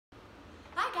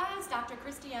Dr.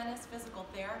 Kristie Ennis, physical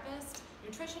therapist,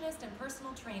 nutritionist, and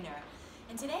personal trainer.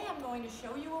 And today I'm going to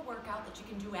show you a workout that you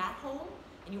can do at home,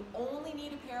 and you only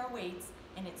need a pair of weights,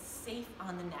 and it's safe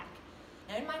on the neck.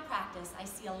 Now in my practice, I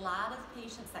see a lot of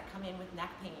patients that come in with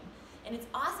neck pain. And it's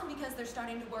awesome because they're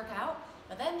starting to work out,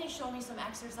 but then they show me some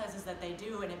exercises that they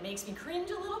do, and it makes me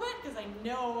cringe a little bit because I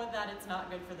know that it's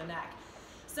not good for the neck.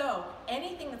 So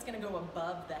anything that's gonna go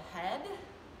above the head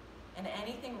and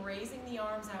anything raising the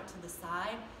arms out to the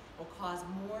side will cause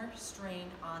more strain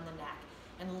on the neck.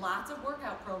 And lots of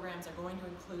workout programs are going to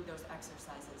include those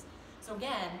exercises. So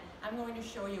again, I'm going to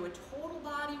show you a total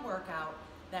body workout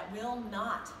that will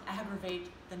not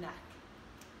aggravate the neck.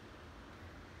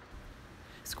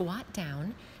 Squat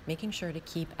down, making sure to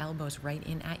keep elbows right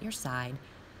in at your side.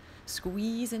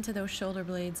 Squeeze into those shoulder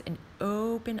blades and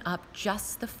open up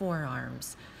just the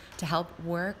forearms to help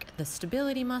work the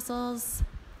stability muscles.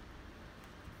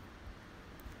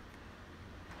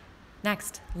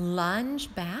 Next,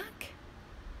 lunge back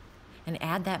and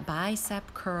add that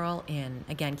bicep curl in.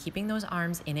 Again, keeping those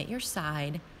arms in at your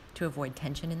side to avoid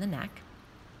tension in the neck.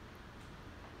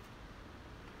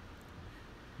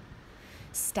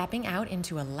 Stepping out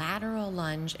into a lateral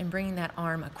lunge and bringing that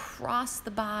arm across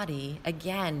the body.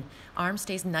 Again, arm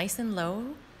stays nice and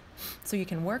low so you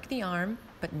can work the arm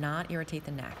but not irritate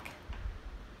the neck.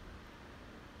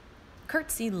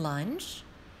 Curtsy lunge,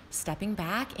 stepping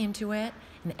back into it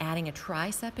and adding a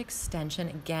tricep extension.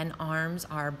 Again, arms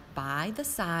are by the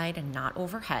side and not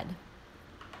overhead.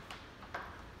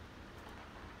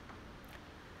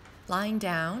 Lying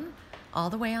down all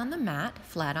the way on the mat,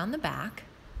 flat on the back.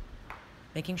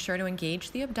 Making sure to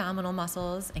engage the abdominal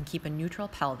muscles and keep a neutral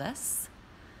pelvis.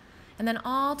 And then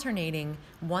alternating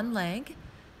one leg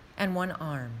and one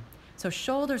arm. So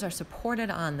shoulders are supported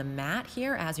on the mat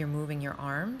here as you're moving your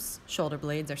arms. Shoulder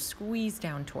blades are squeezed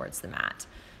down towards the mat.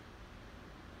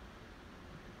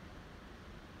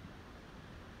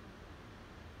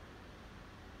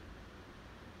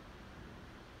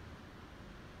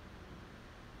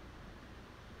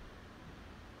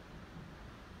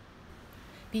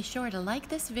 Be sure to like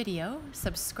this video,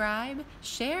 subscribe,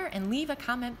 share, and leave a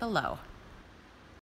comment below.